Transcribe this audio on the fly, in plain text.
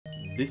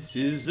This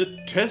is a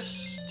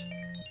test.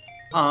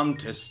 I'm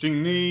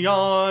testing the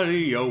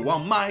audio while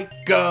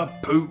Micah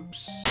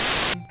poops.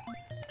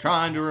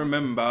 Trying to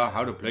remember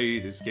how to play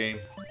this game.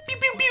 Pew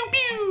pew pew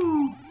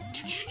pew.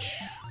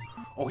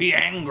 Oh, he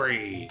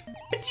angry.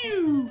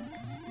 Pew.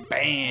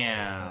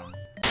 Bam.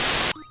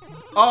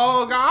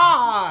 Oh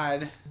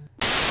God.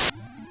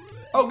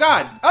 Oh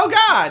God. Oh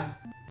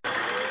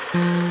God.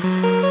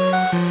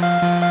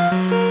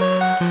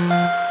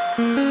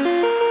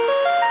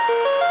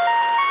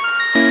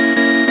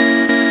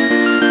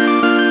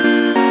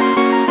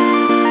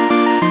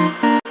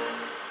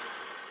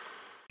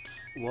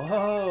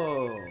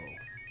 Whoa.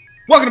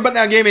 Welcome to Button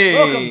Down Gaming.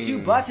 Welcome to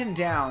Button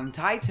Down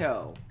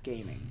Taito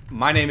Gaming.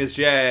 My name is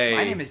Jay.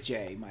 My name is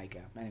Jay.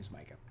 Micah. My name's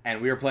Micah.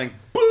 And we are playing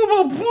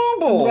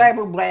Bobble.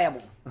 Blabble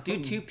blabble. Do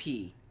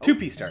 2P.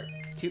 2P start.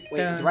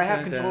 Wait, do I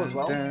have control as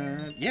well?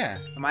 Yeah.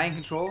 Am I in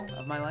control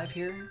of my life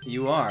here?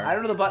 You are. I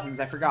don't know the buttons.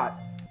 I forgot.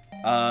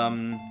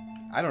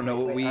 I don't know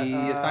what we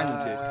assigned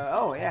them to.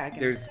 Oh, yeah. I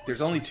can...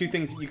 There's only two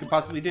things that you could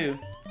possibly do.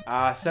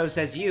 So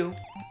says you.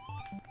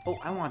 Oh,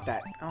 I want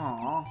that.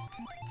 Aww.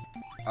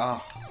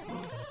 Oh.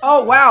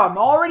 Oh, wow. I'm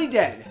already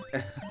dead.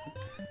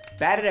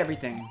 Bad at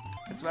everything.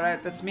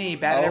 That's me.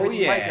 Bad at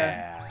everything, yeah.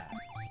 Micah.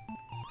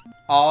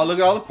 Oh, look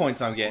at all the points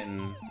I'm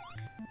getting.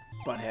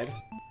 Butthead.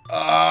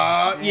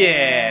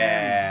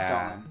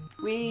 Yeah. Gone.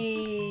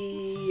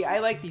 Whee! I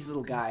like these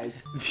little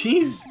guys.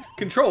 These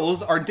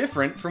controls are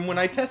different from when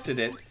I tested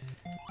it.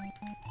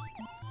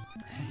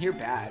 You're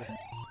bad.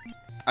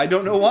 I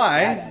don't know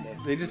why.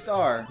 They just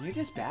are. You're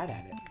just bad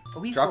at it.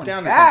 Oh, he's Drop going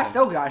down fast.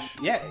 Oh gosh.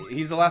 Yeah,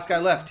 he's the last guy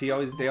left. They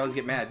always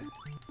get mad.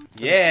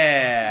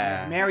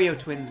 Yeah. Mario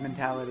Twins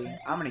mentality.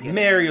 I'm gonna get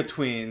Mario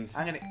Twins.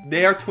 I'm gonna.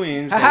 They are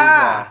twins.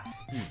 Ha-ha!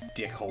 You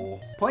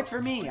dickhole. Points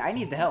for me. I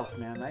need the health,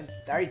 man. I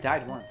already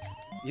died once.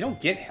 You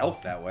don't get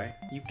health that way.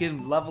 You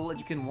can level.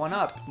 You can one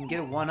up. You can get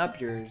a one up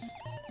yours.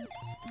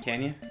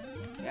 Can you?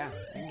 Yeah.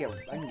 I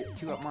can get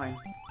two up mine.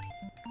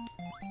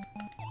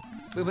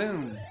 Boom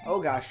boom.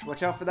 Oh gosh.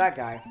 Watch out for that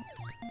guy.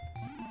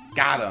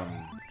 Got him.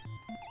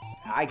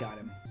 I got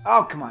him.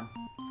 Oh come on.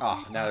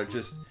 Oh, now they're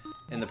just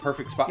in the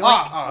perfect spot.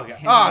 Yoink.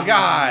 Oh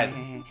God.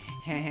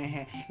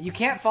 You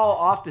can't fall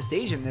off the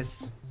stage in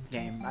this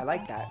game. I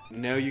like that.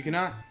 No, you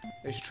cannot.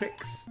 There's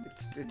tricks.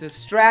 It's a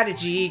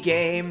strategy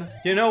game.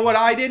 You know what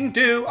I didn't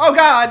do? Oh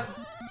God.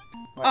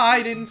 What?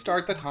 I didn't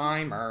start the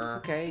timer. It's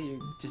okay. You're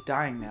just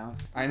dying now.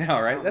 I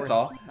know, right? Not That's worth-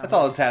 all. not That's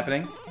all worth- that's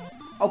happening.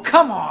 Oh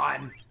come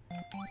on.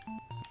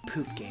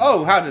 Poop game.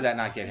 Oh, how did that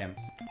not get him?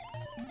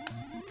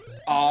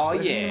 Oh What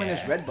does it mean yeah. when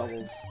there's red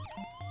bubbles?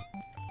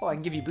 Oh, I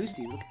can give you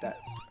boosty. Look at that.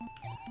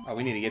 Oh,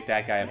 we need to get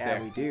that guy up Yeah,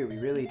 there. we do. We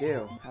really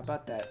do. How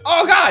about that?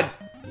 Oh God.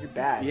 You're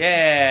bad.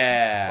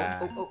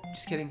 Yeah. Oh,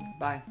 just kidding.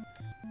 Bye.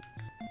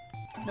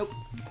 Nope.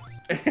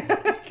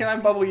 Can I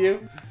bubble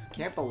you?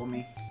 Can't bubble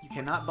me. You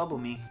cannot bubble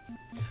me.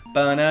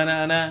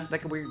 Ba-na-na-na.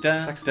 Like a weird Dun,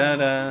 sex dun,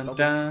 thing. dun, Bubble.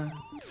 dun.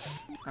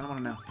 I don't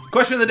want to know.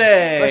 Question of the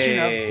day. Question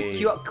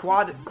of the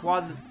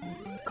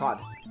quad.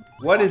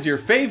 What is your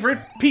favorite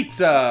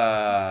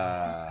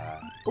pizza?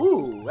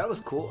 Ooh, that was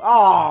cool.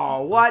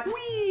 Oh, what?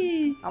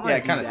 Whee! I'm gonna Yeah,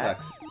 it do kind of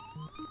that.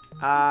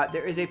 sucks.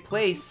 There is a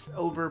place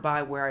over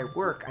by where I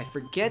work. I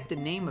forget the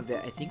name of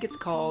it. I think it's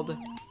called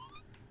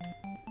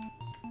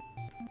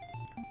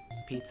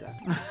Pizza.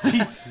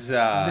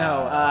 Pizza.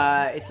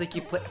 No, it's like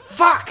you play.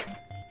 Fuck!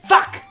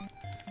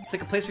 It's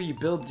like a place where you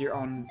build your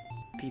own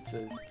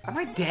pizzas. Am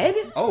I dead?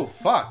 Oh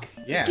fuck!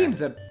 Yeah. This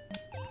game's a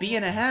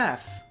B.5.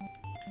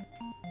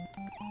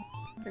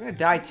 You're gonna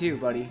die too,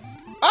 buddy.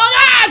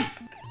 Oh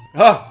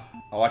God!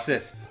 Oh, watch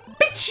this.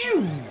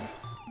 Pichu!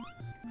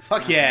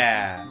 Fuck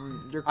yeah!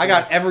 You're cool. I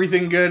got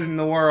everything good in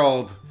the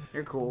world.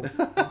 You're cool.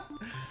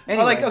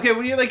 Well, like, okay,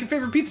 what do you like your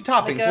favorite pizza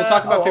toppings? Like, we'll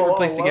talk about favorite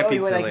place to get wait,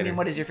 pizza like, later. I mean,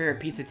 what is your favorite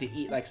pizza to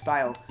eat, like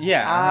style?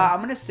 Yeah. I'm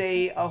gonna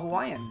say a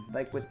Hawaiian,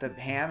 like with the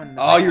ham and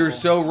the Oh, you're pineapple.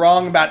 so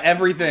wrong about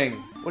everything.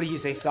 What do you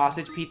say,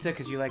 sausage pizza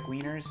because you like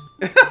wieners?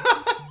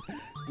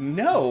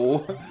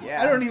 No.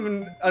 Yeah. I don't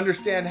even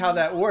understand how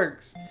that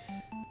works.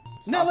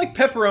 Not like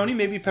pepperoni,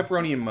 maybe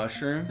pepperoni and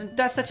mushroom.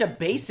 That's such a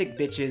basic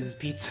bitches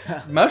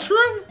pizza.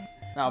 Mushroom?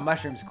 No,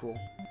 mushroom's cool.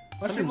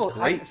 Mushroom's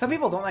great. Some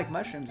people don't like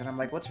mushrooms, and I'm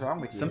like, what's wrong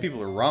with you? Some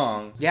people are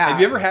wrong. Yeah. Have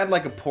you ever had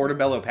like a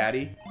portobello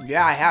patty?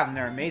 Yeah, I have, and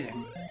they're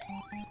amazing.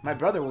 My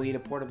brother will eat a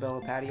portobello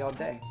patty all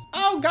day.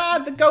 Oh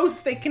God, the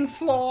ghosts, they can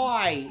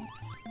fly.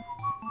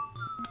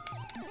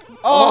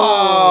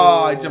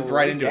 Oh, I jumped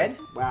right into dead? it.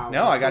 Wow.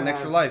 No, I got an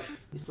extra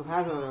life. He still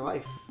has another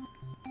life.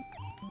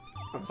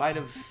 Outside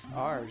of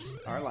our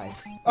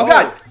life. Oh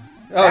God.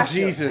 Oh Faster.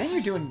 Jesus. Man,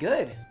 you're doing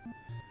good.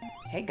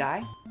 Hey,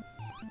 guy.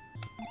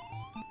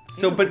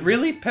 So, but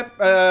really,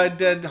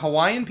 the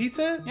Hawaiian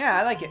pizza? Yeah,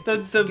 I like it.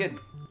 It's good.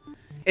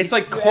 It's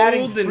like You're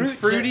adding cold and fruit to-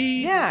 fruity.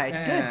 Yeah, it's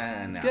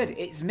good. It's no. good.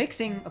 It's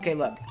mixing. Okay,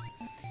 look.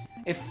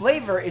 If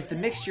flavor is the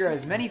mixture of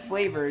as many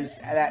flavors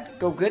that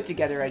go good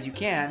together as you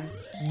can.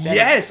 Then,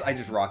 Yes, I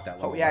just rocked that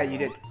level. Oh yeah, you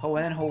did. Oh,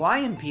 and then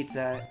Hawaiian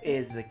pizza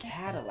is the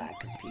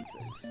Cadillac of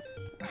pizzas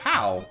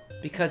How?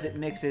 because it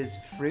mixes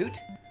fruit,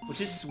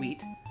 which is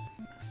sweet,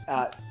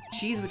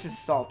 cheese, which is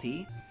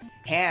salty,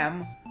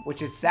 ham,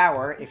 which is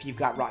sour if you've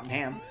got rotten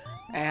ham,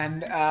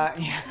 and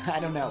yeah, I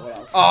don't know what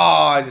else. Oh,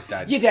 I just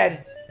died. You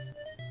dead.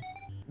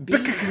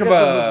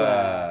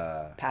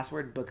 Bukakaba.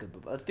 Password book.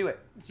 Let's do it.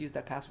 Let's use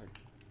that password.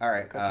 All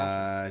right.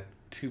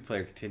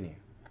 2-player continue.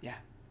 Yeah.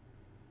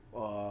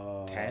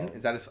 10?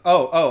 Is that as?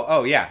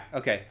 Oh, yeah.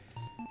 Okay.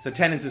 So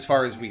 10 is as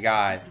far as we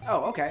got.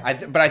 Oh, okay.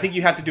 But I think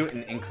you have to do it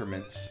in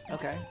increments.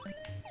 Okay.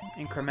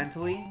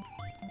 Incrementally.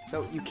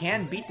 So you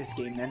can beat this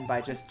game then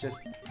by just.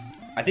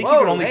 I think Whoa, you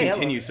can only hey,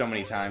 continue so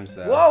many times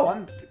though. Whoa!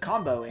 I'm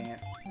comboing it.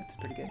 That's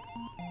pretty good.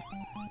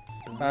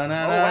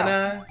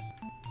 Banana.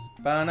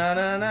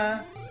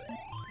 Banana.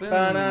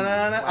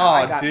 Banana. Wow,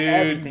 I Oh, got dude.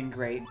 everything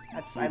great.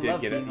 I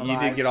love being alive. You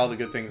did get all the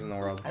good things in the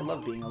world. I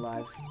love being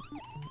alive.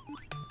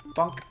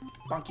 Bonk.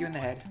 Bonk you in the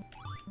head.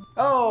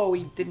 Oh,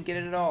 we didn't get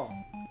it at all.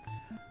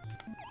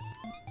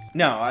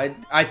 No,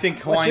 I think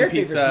Hawaiian What's your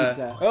pizza. favorite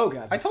pizza? Oh,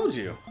 God. I told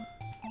you.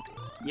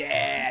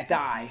 Yeah,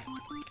 die.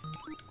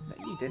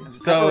 You didn't.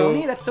 So,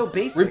 Pepperoni? That's so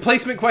basic.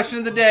 Replacement question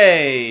of the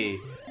day.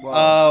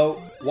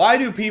 Whoa. Why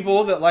do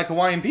people that like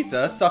Hawaiian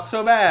pizza suck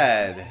so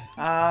bad?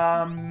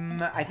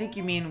 I think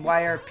you mean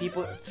why are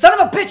people... Son of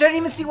a bitch, I didn't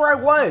even see where I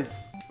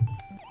was.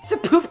 It's a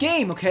poop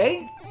game,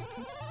 okay?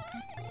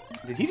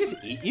 Did he just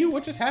eat you?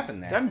 What just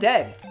happened there? I'm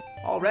dead.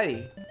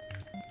 Already.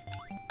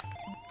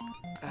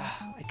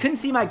 I couldn't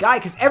see my guy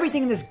because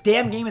everything in this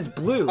damn game is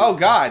blue. Oh,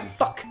 God.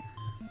 Fuck.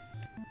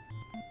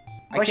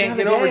 I can't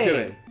get over to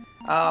it.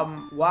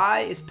 Why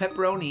is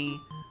pepperoni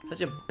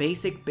such a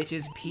basic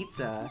bitch's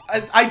pizza?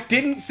 I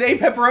didn't say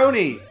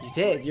pepperoni. You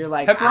did. You're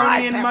like,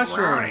 Pepperoni and pepperoni.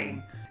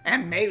 mushroom.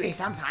 And maybe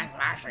sometimes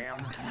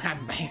mushrooms.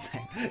 I'm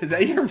basic. Is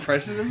that your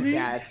impression of me?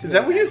 Yeah, it's Is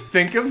that really what you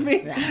think of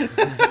me? Yeah.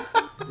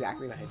 That's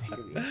exactly what I think of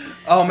you.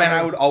 Oh, man,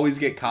 I would always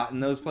get caught in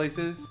those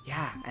places.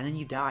 Yeah, and then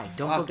you die.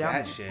 Don't Fuck go down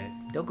that there. shit.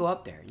 Don't go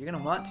up there. You're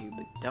going to want to,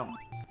 but don't.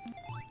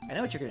 I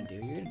know what you're going to do.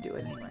 You're going to do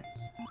it anyway.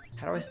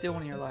 How do I steal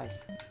one of your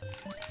lives?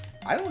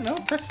 I don't know.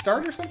 Press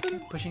start or something?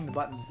 Pushing the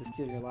buttons to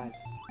steal your lives.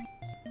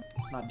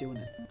 It's not doing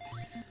it.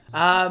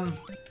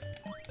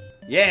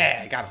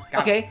 Yeah, got him.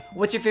 Got Okay,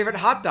 what's your favorite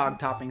hot dog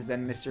toppings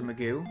then, Mr.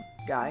 Magoo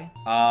guy?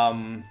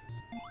 him.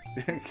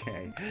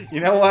 Okay. You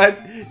know what?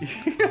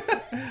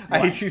 I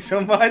hate you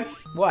so much.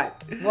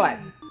 What? What?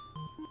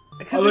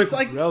 Because it's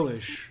like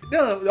relish.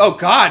 no. Oh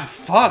God,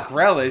 fuck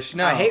relish.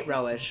 No. I hate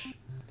relish.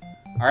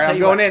 All right, I'm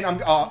going in.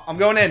 I'm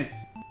going in.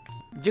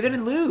 You're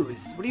gonna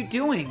lose. What are you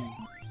doing?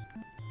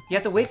 You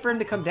have to wait for him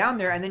to come down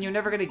there, and then you're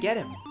never gonna get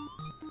him.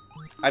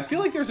 I feel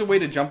like there's a way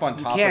to jump on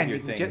top of your You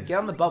can things. get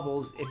on the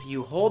bubbles if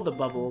you hold the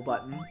bubble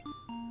button.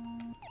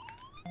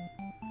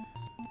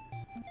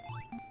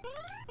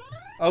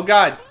 Oh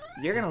God.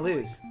 You're gonna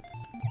lose.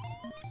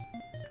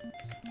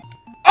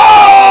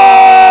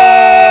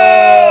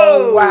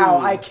 Oh! Wow,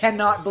 I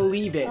cannot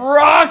believe it.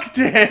 Rocked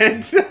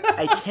it.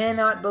 I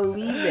cannot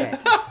believe it.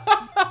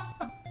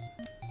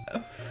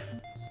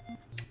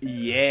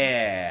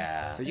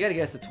 Yeah. So you gotta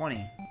get us to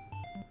 20.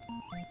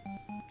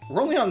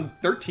 We're only on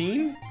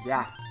 13?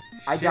 Yeah.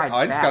 I Shit. died Oh,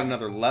 I just got fast.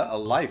 another a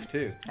life,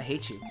 too. I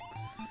hate you.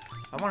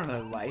 I want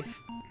another life.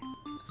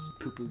 This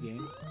poo-poo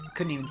game.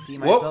 Couldn't even see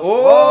Whoa! myself.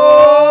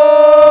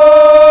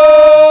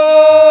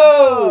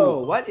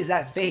 Oh! What is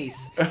that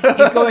face?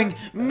 He's going,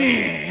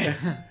 meh.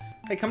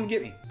 Hey, come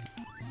get me.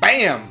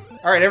 Bam!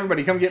 All right,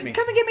 everybody, come get me.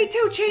 Come and get me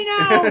too,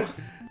 Chino!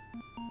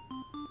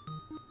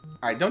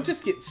 All right, don't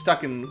just get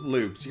stuck in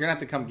loops. You're going to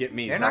have to come get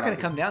me. They're not going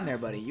to come down there,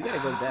 buddy. You got to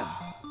go to them.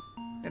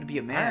 You got to be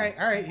a man.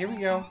 All right, here we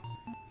go.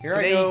 Here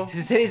Today, I go.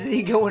 Today's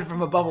he going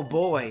from a bubble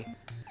boy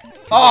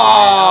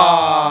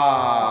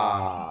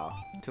Oh!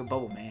 to a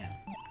bubble man.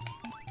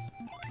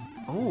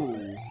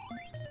 Oh.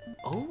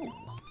 Oh.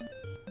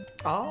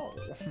 Oh.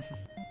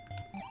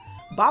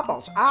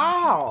 Bobbles.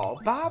 Oh,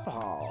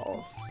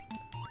 bobbles.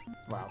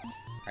 Wow. All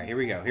right, here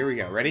we go. Here we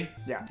go. Ready?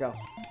 Yeah, go.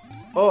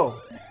 Oh,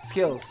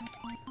 skills.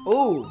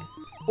 Ooh.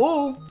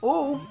 Ooh.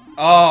 Ooh.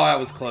 Oh, that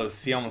was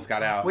close. He almost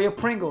got out. Where your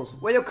Pringles?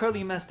 Where your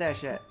curly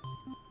mustache at?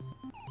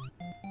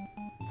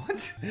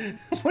 What?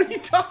 What are you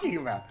talking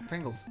about?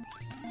 Pringles.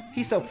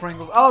 He's so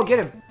Pringles. Oh, get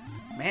him.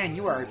 Man,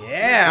 you are.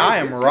 Yeah, I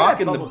am you're good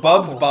rocking at the Bubble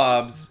Bubs Bobble.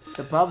 Bobs.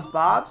 The Bubs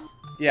Bobs?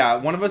 Yeah,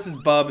 one of us is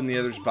Bub and the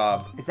other's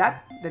Bob. Is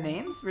that the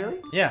names, really?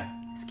 Yeah.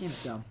 This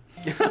game's dumb.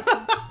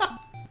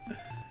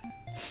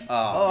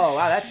 Oh,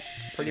 wow,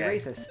 that's pretty shit.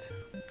 racist.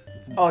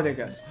 Oh, there it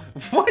goes.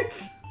 What?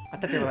 I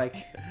thought they were like,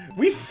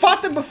 We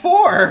fought them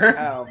before.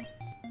 oh.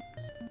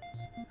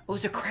 Oh,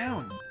 it's a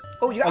crown.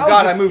 Oh, you Oh,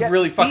 God, I moved get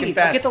really speed. fucking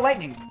fast. Get the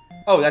lightning.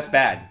 Oh, that's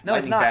bad. No,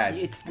 Lightning it's not. bad.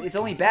 It's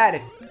only bad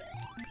if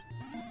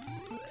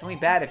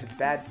it's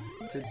bad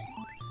to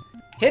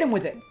hit him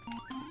with it.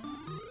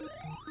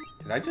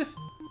 Did I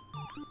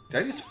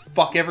just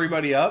fuck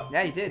everybody up?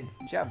 Yeah, you did.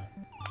 Good job.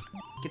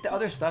 Get the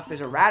other stuff.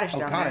 There's a radish Oh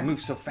down God, there. I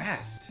moved so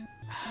fast.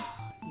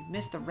 You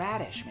missed the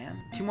radish, man.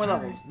 2 more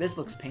levels. This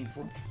looks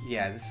painful.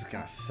 Yeah, this is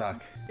gonna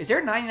suck. Is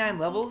there 99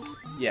 levels?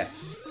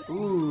 Yes.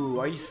 Ooh,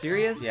 are you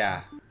serious?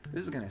 Yeah.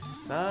 This is gonna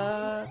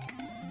suck.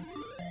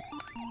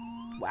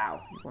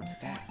 Wow, you're going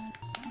fast.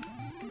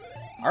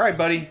 All right,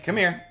 buddy, come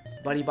here.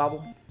 Buddy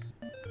Bobble.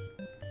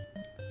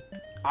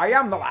 I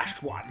am the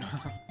last one.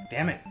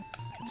 Damn it.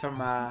 It's from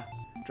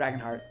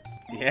Dragonheart.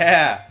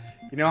 Yeah.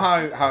 You know how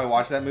I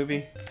watch that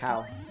movie?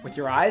 How? With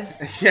your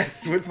eyes?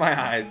 Yes, with my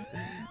eyes.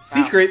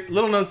 Secret,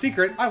 little known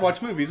secret, I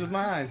watch movies with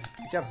my eyes.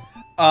 Good job.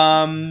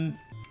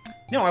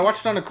 No, I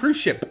watched it on a cruise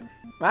ship.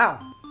 Wow.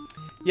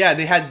 Yeah,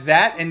 they had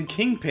that and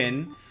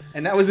Kingpin,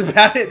 and that was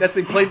about it.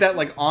 They played that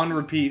like on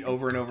repeat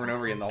over and over and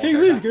over again the whole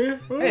time.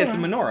 Hey, it's a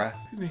menorah.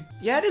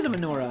 Yeah, it is a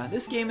menorah.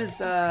 This game is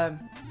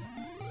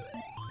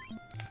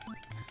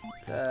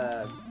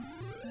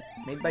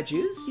made by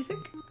Jews, you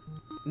think?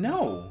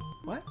 No.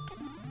 What?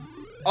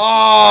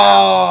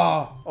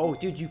 Oh! Oh,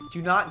 dude, you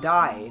do not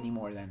die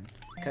anymore then.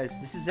 Because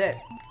this is it.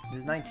 This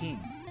is 19.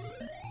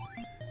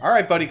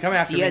 Alright, buddy, come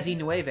after Diaz me.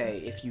 y nueve,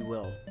 if you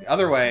will. The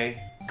other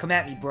way. Come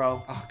at me,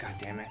 bro. Oh, god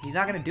damn it. He's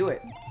not gonna do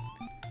it.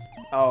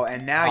 Oh,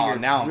 and now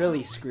you're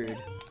really screwed.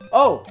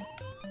 Oh!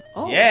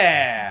 Oh!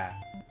 Yeah!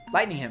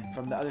 Lightning him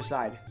from the other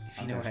side,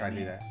 if you know what I try to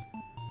mean. do that.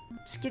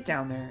 Just get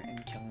down there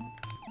and kill him.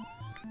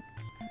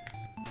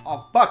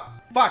 Oh, fuck!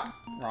 Fuck!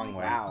 Wrong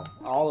way. Wow.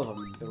 All of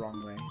them the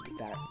wrong way. Get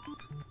that.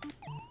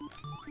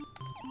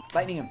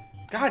 Lightning him.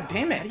 God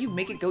damn it. How do you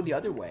make it go the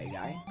other way,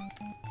 guy?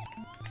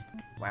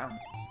 Wow.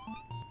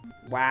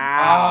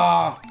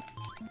 Wow. Oh!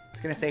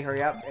 It's gonna say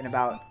hurry up in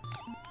about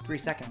 3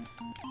 seconds.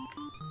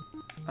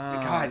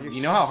 God, you're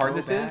you know how hard so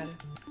this bad. is?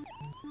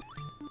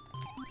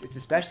 It's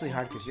especially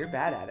hard because you're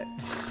bad at it.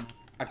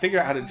 I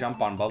figured out how to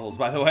jump on bubbles,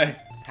 by the way.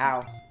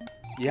 How?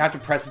 You have to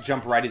press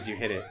jump right as you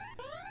hit it.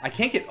 I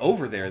can't get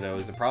over there, though,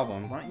 is the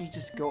problem. Why don't you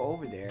just go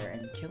over there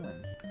and kill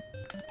him?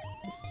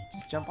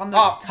 Just jump on the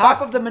top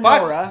fuck, of the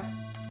menorah. Fuck.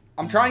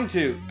 I'm trying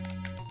to.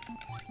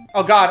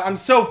 Oh god, I'm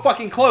so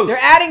fucking close. They're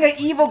adding an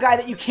evil guy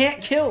that you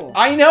can't kill.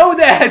 I know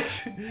that.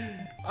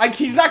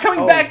 He's not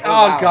coming back. Oh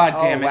wow. god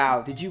damn it.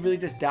 Wow, did you really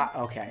just die?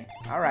 Okay.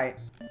 All right.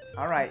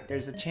 All right.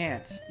 There's a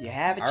chance. You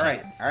have a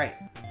chance. All right.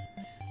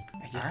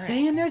 Are you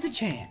saying there's a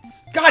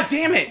chance? God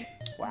damn it.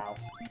 Wow.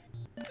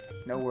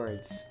 No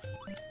words.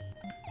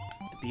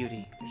 The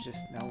beauty. There's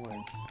just no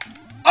words.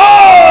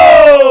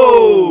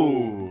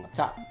 Oh! Up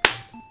top.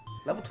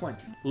 Level 20.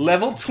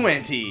 Level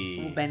 20.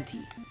 Level Venti.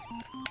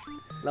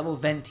 Level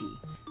Venti.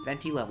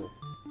 Venti level.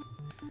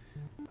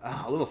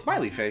 Oh, a little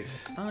smiley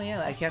face. Oh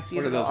yeah, I can't see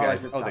What it. are those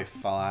guys? Oh, they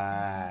top.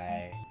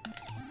 fly.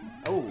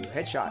 Oh,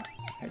 headshot.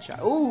 Headshot.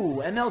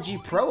 Oh,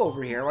 MLG Pro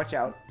over here. Watch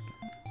out.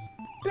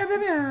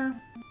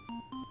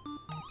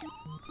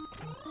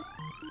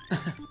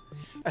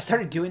 I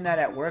started doing that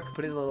at work,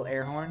 putting a little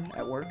air horn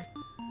at work.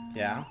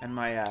 Yeah. And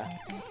my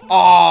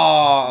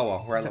Oh,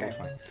 well, we're at level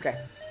 20. It's okay.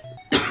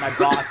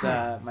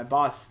 My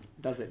boss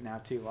does it now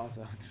too.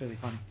 Also, it's really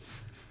funny.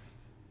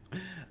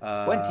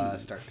 20.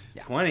 Start.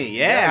 Yeah. 20.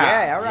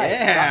 Yeah. Yeah. All right.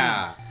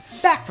 Yeah.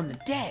 Back from the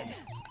dead.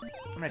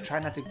 I'm gonna try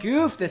not to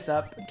goof this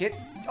up.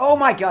 Oh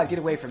my God! Get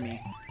away from me.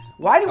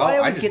 Why do I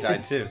always I just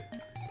died too.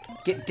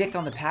 Get dicked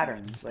on the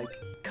patterns? Like,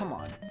 come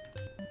on.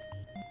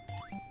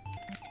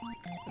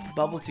 Let's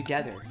bubble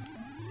together.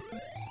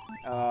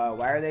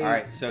 Why are they? All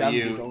right. So dumb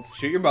you beetles?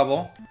 shoot your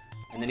bubble,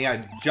 and then you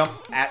gotta jump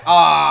at.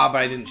 But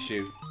I didn't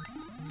shoot.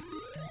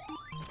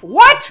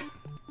 What?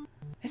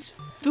 This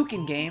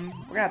fucking game.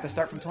 We're gonna have to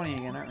start from 20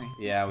 again, aren't we?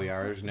 Yeah, we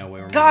are. There's no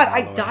way we're. God, moving I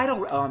all the way. died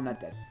already. Oh, I'm not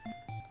dead.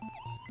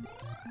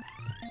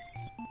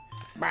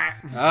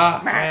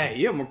 Hey,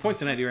 you have more points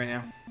than I do right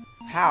now.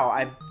 How?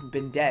 I've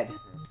been dead.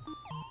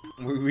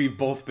 We've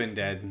both been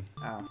dead.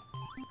 Oh.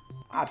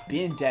 I've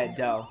been dead,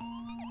 though.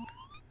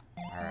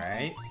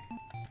 Alright.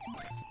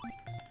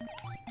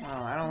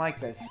 Oh, I don't like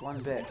this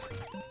one bit.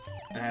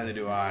 Neither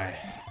do I.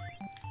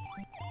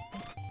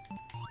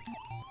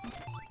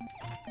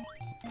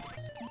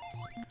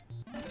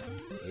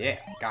 Yeah,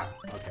 got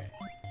it. Okay.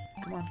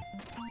 Come on.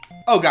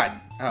 Oh, God.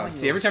 Oh, Come on,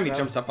 see, you every time he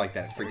little jumps up like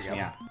that, it freaks There we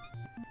me go. out.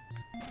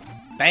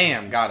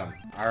 Bam! Got him.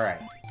 Alright.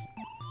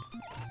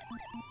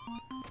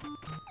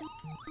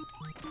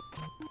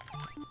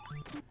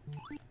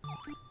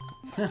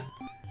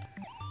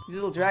 These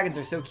little dragons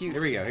are so cute.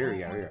 Here we go, here we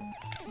go, here we go.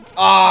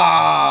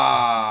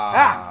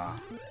 Ah!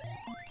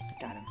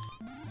 Got him.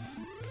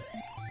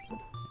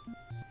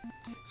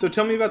 So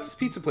tell me about this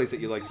pizza place that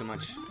you like so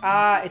much.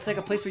 It's like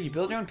a place where you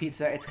build your own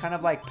pizza. It's kind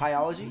of like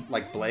Pieology.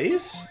 Like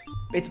Blaze?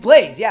 It's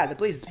Blaze, yeah, the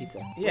Blaze's pizza.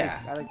 Yeah.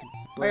 Blaze. I like to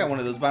I Blaze. got one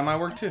of those by my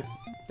work too.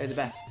 They're the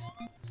best.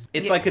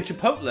 It's Yeah. like a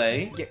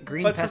Chipotle, Get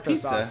green but for pesto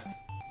pizza. sauce.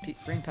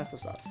 Green pesto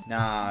sauce.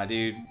 Nah,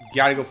 dude. You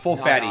gotta go full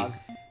Nah, fatty. dog.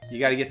 You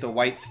gotta get the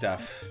white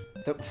stuff.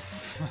 The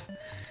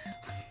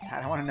I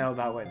don't want to know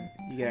about what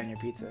you get on your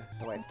pizza,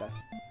 the white stuff.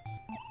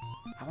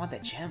 I want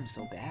that gem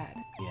so bad.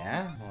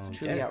 Yeah? Well, It's get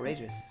truly it.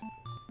 outrageous.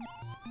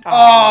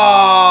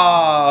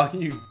 Oh,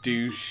 you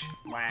douche.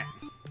 Are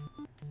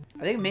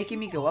they making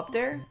me go up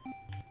there?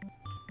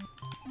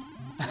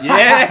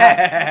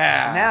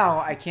 Yeah! Now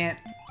I can't.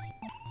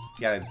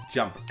 You gotta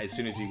jump as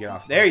soon as you get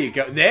off. There you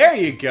go. There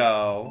you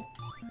go.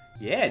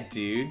 Yeah,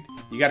 dude.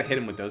 You gotta hit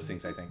him with those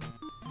things, I think.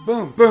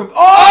 Boom, boom.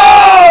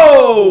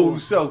 Oh!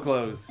 So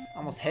close.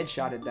 Almost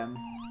headshotted them.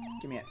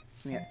 Give me it.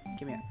 Give me it.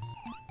 Give me it.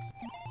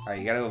 Alright,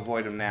 you gotta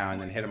avoid him now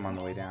and then hit him on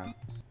the way down.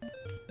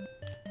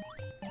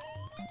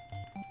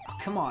 Oh,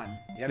 come on.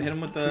 You gotta hit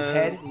him with the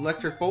Head.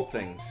 electric bolt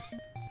things.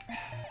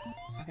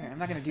 I'm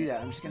not gonna do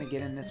that. I'm just gonna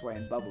get in this way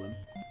and bubble him.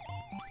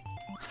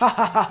 Ha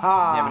ha ha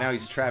ha! Yeah, but now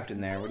he's trapped in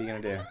there. What are you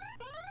gonna do?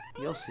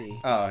 You'll see.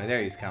 Oh,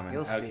 there he's coming.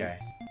 You'll see. Okay.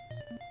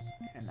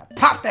 And I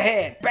pop the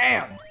head.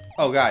 Bam!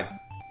 Oh God.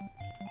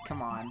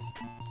 Come on.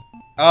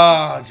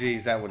 Oh,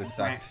 jeez, that would have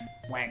sucked.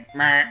 Wank.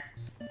 Oh,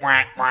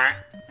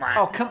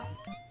 Oh, come.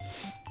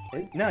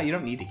 no, you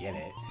don't need to get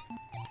it.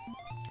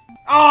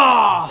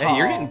 Oh! Hey,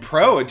 you're getting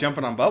pro at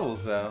jumping on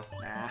bubbles, though.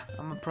 Nah,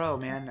 I'm a pro,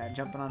 man. At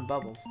jumping on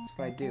bubbles. That's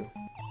what I do.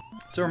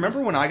 So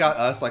remember when I got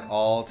us like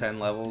all 10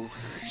 levels?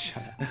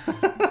 Shut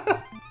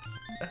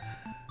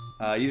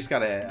up. You just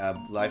got a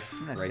life I'm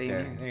gonna right stay there.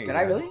 in here. There you Did go.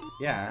 I really?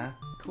 Yeah.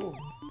 Cool.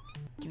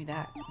 Give me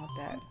that. I want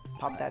that.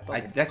 Pop that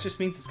bubble. That just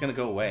means it's gonna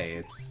go away.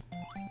 It's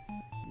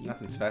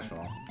nothing special.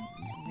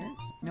 Here? You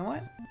know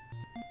what?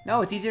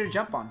 No, it's easier to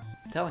jump on.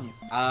 I'm telling you.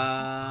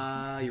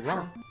 You're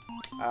wrong.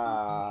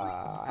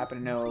 I happen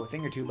to know a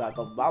thing or two about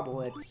Bubble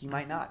Bobble. You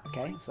might not,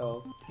 okay?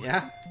 So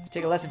Yeah.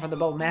 take a lesson from the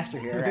Bubble Master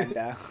here, and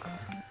like,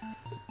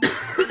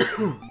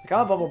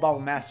 I'm a Bubble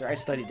Master. I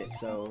studied it,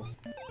 so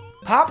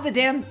pop the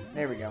damn.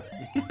 There we go.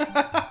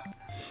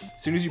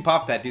 As soon as you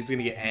pop that, dude's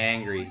gonna get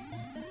angry.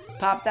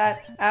 Pop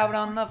that out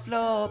on the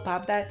floor.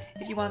 Pop that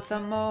if you want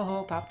some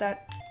more. Pop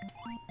that.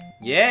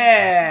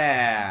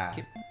 Yeah.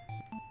 Keep-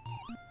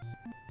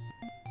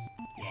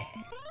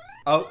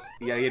 Oh,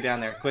 you gotta get down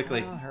there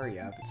quickly. Oh, hurry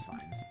up. It's fine.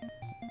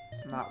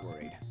 I'm not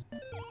worried.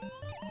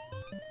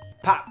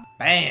 Pop.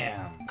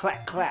 Bam.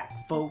 Clack, clack.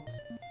 Fool.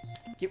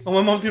 Oh,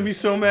 my mom's gonna be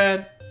so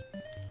mad.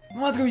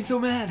 Mom's gonna be so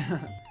mad.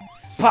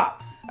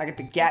 Pop. I get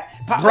the gat.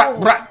 Pop. Bra, Oh.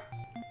 bra.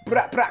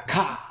 Bra, bra,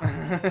 ka.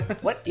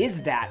 What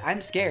is that?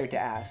 I'm scared to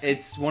ask.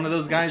 It's one of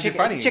those guys you're Chicken.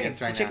 fighting It's a chicken.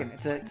 against right It's a chicken.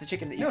 now. It's a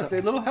chicken that you No, cook. it's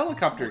a little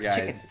helicopter It's guys. a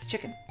chicken. It's a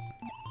chicken.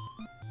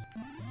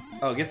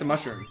 Oh, get the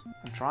mushroom.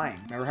 I'm trying.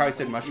 Remember how I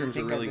said mushrooms are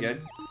think really I've been-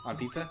 good on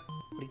pizza?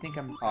 What do you think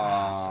I'm?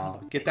 Oh, son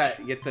of a get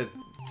bitch. the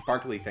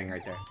sparkly thing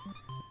right there.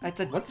 It's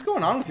a, What's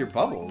going on with your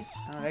bubbles?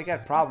 they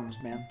got problems,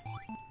 man.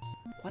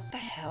 What the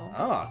hell?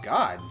 Oh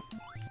God,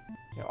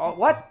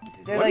 What?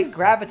 They're What like is-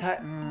 gravitate.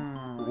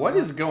 what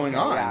is going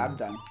on? Yeah, I'm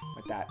done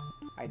with that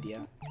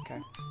idea. Okay.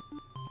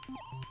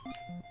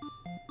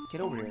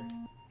 Get over here.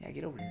 Yeah,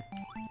 get over here.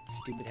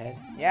 Stupid head.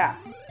 Yeah.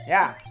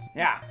 Yeah.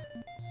 Yeah.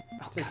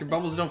 Oh, It's like your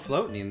bubbles don't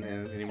float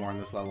anymore on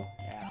this level.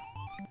 yeah.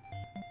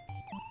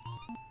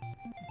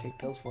 Take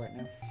pills for it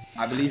now.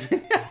 I believe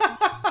it.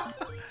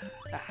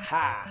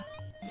 Aha.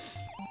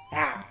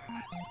 Ah.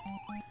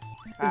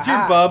 Is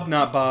your bub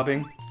not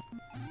bobbing?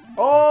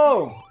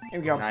 Oh! Here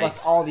we go. Nice.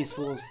 Bust all these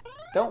fools.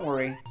 Don't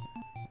worry.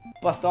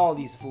 Bust all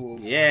these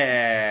fools.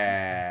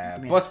 Yeah.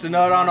 Come here. Bust a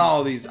nut on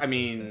all these. I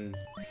mean.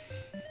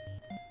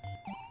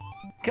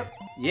 Come.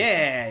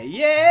 Yeah.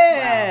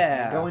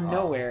 Yeah. Wow, going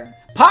nowhere.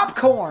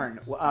 Popcorn!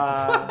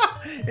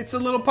 It's a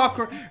little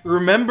popcorn.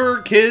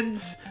 Remember,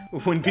 kids,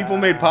 when people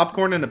made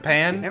popcorn in a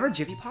pan? Remember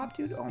Jiffy Pop,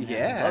 dude? Oh, man,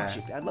 Yeah. I love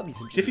Jiffy. I love me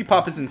some Jiffy. Jiffy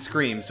Pop is in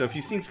Scream, so if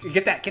you've seen Scream,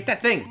 get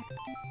that thing.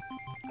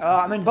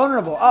 I'm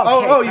invulnerable. Oh, Oh,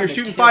 okay, oh, time you're to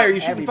shooting kill fire. You're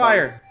shooting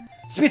everybody. fire.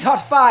 Spit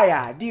hot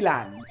fire,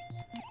 Dylan.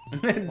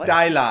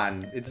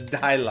 Dylon. It's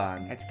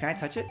Dylon. Can I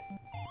touch it?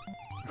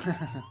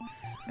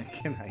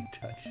 Can I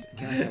touch it?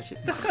 Can I touch it?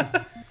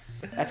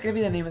 That's gonna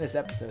be the name of this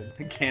episode.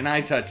 Can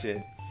I touch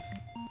it?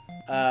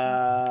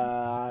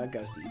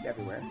 Ghosties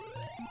everywhere.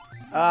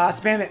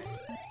 Spam it.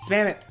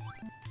 Spam it.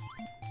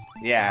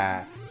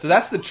 Yeah. So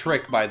that's the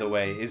trick, by the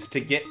way, is to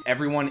get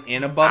everyone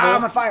in a I'm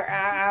bubble on fire.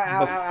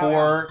 Ow,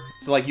 before,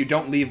 so like you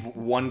don't leave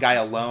one guy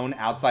alone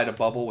outside a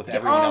bubble with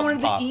everyone I else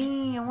wanted popped. the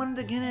E. I wanted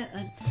to get it.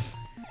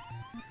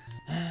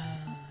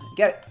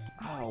 Get it.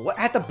 Oh, what?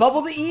 I have to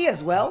bubble the E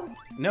as well?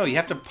 No, you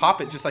have to pop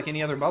it just like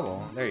any other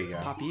bubble. There you go.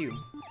 Pop you.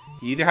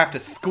 You either have to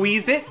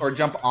squeeze it or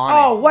jump on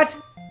Oh, what?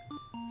 it.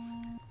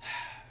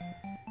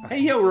 Hey,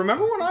 yo,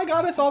 remember when I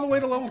got us all the way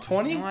to level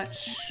 20? You know what?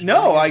 Shh.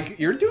 No, I'm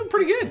you're doing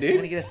pretty good,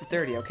 gonna dude. get us to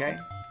 30, okay?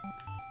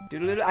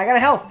 Doodle-doodle. I got a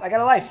health. I got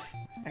a life.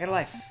 I got a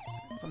life.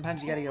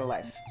 Sometimes you gotta get a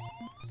life.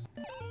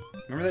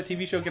 Remember that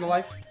TV show, Get a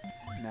Life?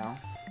 No.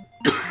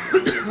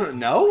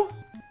 No?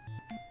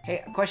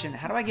 Hey, question.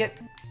 How do I get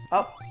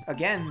up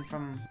again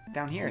from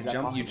down here? Is that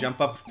You possible?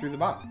 jump up through the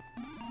bottom.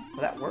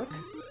 Will that work?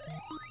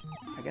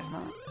 I guess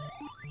not.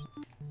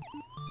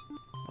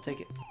 I'll take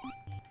it.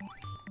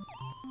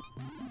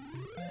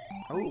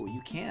 Oh,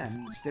 you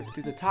can slip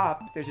through the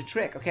top. There's a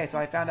trick. Okay, so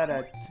I found out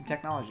some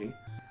technology.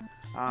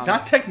 It's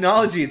not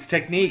technology, it's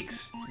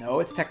techniques. No,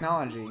 it's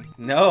technology.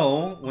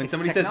 No, when It's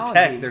somebody says technology.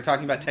 tech, they're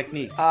talking about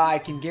technique. I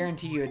can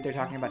guarantee you they're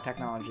talking about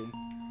technology.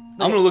 I'm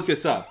gonna look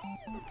this up.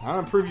 I'm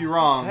gonna prove you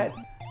wrong Go ahead.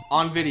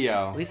 on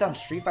video. At least on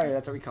Street Fighter,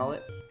 that's what we call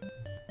it.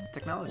 It's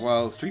technology.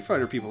 Well, Street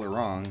Fighter people are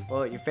wrong.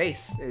 Well, your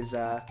face is, it's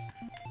a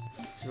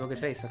real good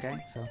face, okay?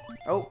 So,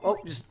 oh,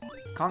 just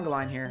conga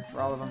line here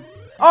for all of them.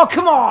 Oh,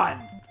 come on!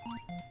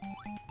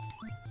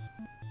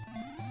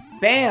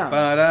 Bam!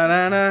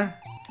 Ba-da-da-da.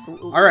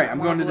 All right, I'm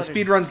going to the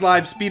Speedruns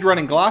Live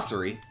Speedrunning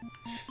Glossary.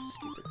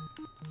 Stupid.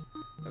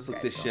 Let's Those look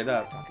guys this don't shit know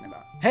what up. I'm talking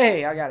about.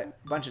 Hey, I got it.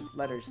 Bunch of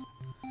letters.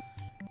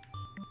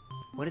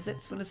 What is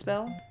it supposed to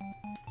spell?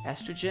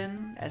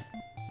 Estrogen?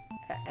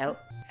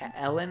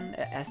 Ellen?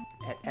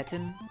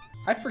 Etten?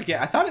 I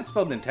forget. I thought it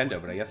spelled Nintendo,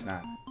 but I guess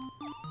not.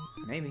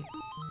 Maybe.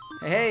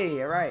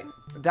 Hey, alright.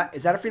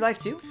 Is that a free life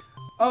too?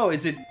 Oh,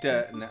 is it?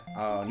 No,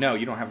 oh, no,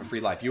 you don't have a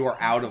free life. You are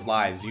out of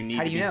lives. You need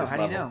to beat this level.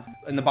 How do you know?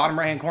 In the bottom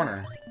right-hand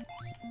corner.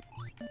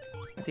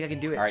 I think I can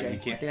do it, All right, Jay. you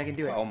can't. I think I can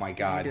do it. Oh my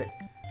god.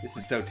 This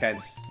is so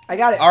tense. I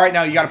got it. All right,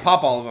 now you got to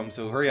pop all of them,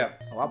 so hurry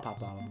up. Oh, I'll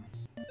pop all of them.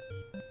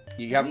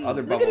 You have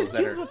other Look at his bubbles that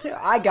cute are... little tail.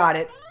 I got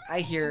it.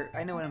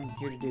 I know what I'm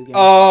here to do, game.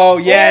 Oh,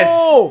 yes.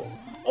 Oh!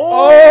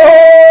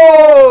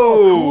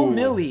 Oh! Cool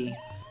Millie.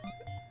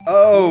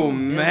 Oh, Cool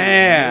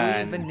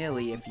man. Millie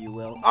Vanilli, if you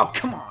will. Oh,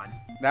 come on.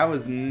 That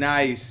was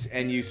nice,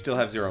 and you still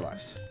have 0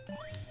 lives.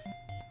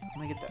 Let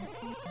me get that.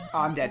 Oh,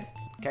 I'm dead.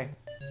 Okay.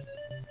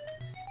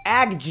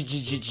 Ag.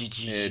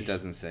 It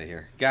doesn't say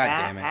here. God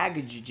damn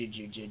it.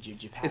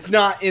 It's It's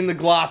not in the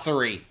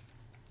glossary.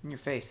 in your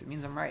face. It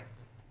means I'm right.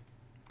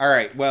 All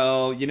right,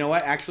 well, you know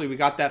what? Actually, we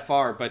got that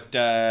far, but...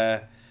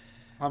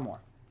 One more.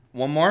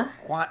 One more?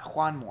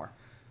 Juan more.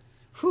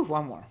 Whew,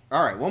 one more.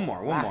 All right, one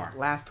more.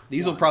 Last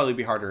These one. will probably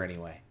be harder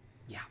anyway.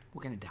 Yeah,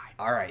 we're gonna die.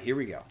 All right, here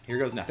we go. Here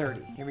goes nothing.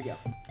 30. Here we go.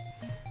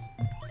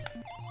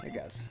 Here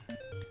goes.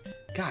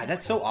 God,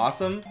 that's so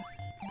awesome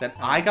that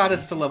I got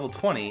us to level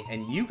 20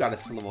 and you got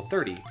us to level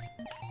 30.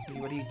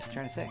 What are you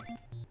trying to say?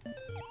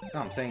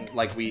 No, I'm saying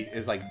like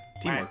is like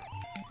teamwork.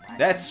 Right.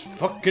 That's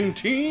fucking Oh,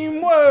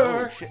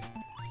 teamwork. shit.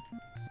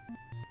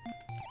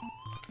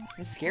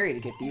 It's scary to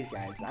get these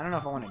guys. I don't know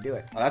if I want to do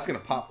it. Oh, that's gonna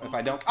pop if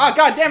I don't. Ah,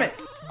 god damn it!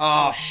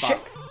 Oh, Shit.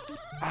 fuck.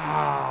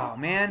 Oh,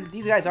 man.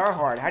 These guys are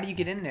hard. How do you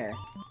get in there?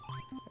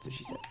 That's what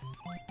she said.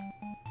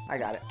 I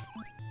got it.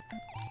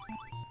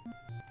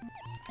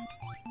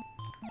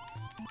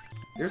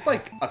 There's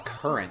like a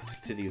current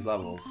to these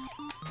levels.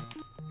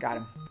 Got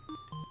him.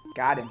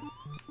 Got him.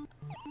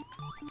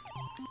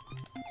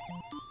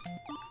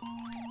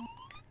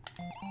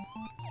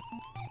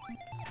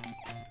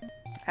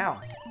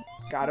 Ow.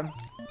 Got him.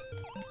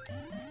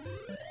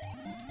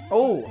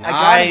 Oh, I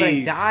got him, but I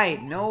Nice.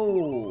 died.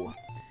 No.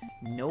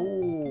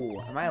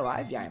 No. Am I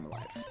alive? Yeah, I'm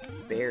alive.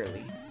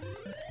 Barely.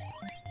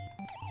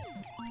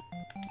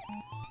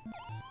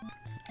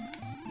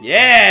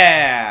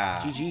 Yeah!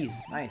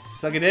 GG's. Nice.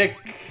 Suck a dick.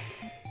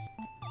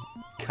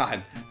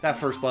 God, that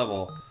first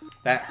level,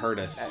 that hurt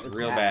us That was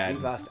real bad.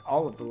 We lost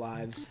all of the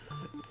lives.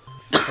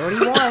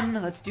 31.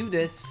 Let's do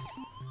this.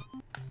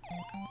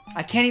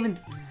 I can't even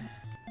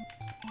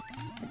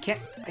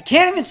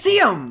see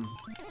him.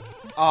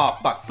 Oh,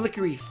 fuck.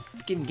 Flickery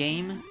fucking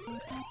game.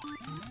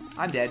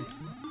 I'm dead.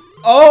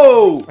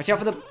 Oh! Watch out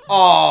for the.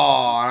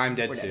 Oh, and I'm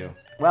dead We're too. dead.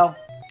 Well,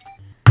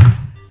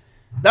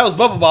 That was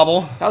Bubble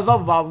Bobble. that was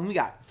Bubble Bobble, and we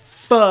got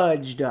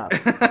fudged up,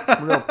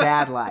 real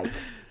bad like.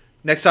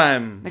 Next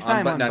time Next on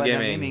time Button on Down Button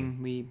Down Gaming,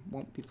 Gaming, we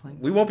won't be playing.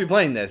 we won't be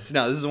playing this.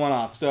 No, this is a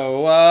one-off.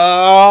 So,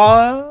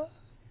 Bye.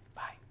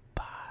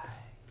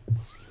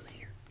 We'll see you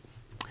later.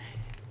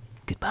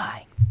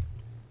 Goodbye.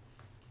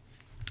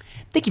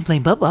 Thank you for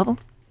playing Bubble Bobble.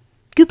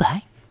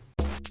 Goodbye.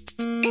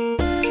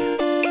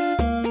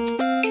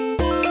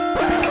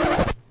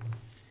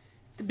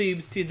 the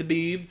boobs to the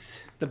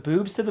boobs. The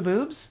boobs to the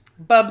boobs?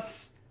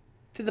 Bubs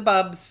to the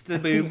bubs. The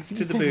boobs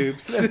to the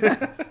boobs.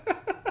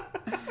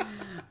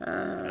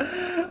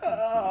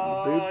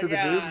 Boobs to the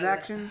boobs God.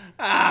 action?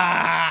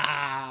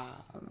 Ah!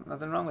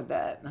 Nothing wrong with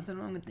that. Nothing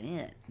wrong with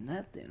that.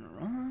 Nothing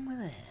wrong with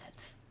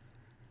that.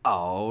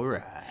 All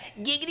right.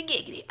 Giggity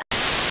giggity.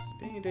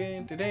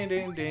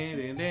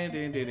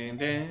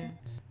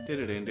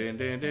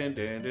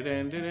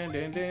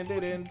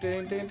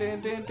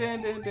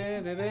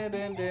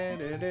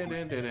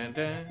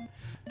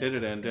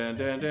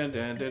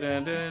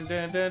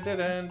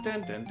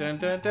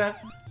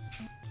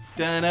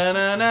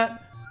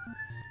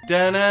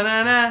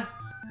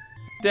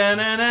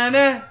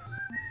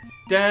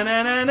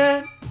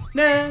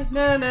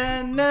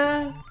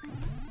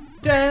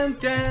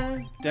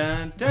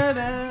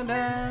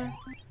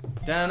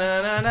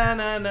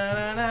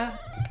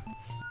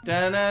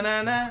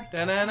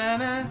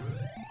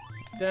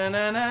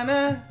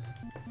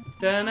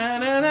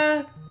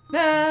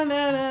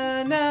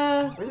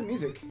 Where's the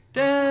music?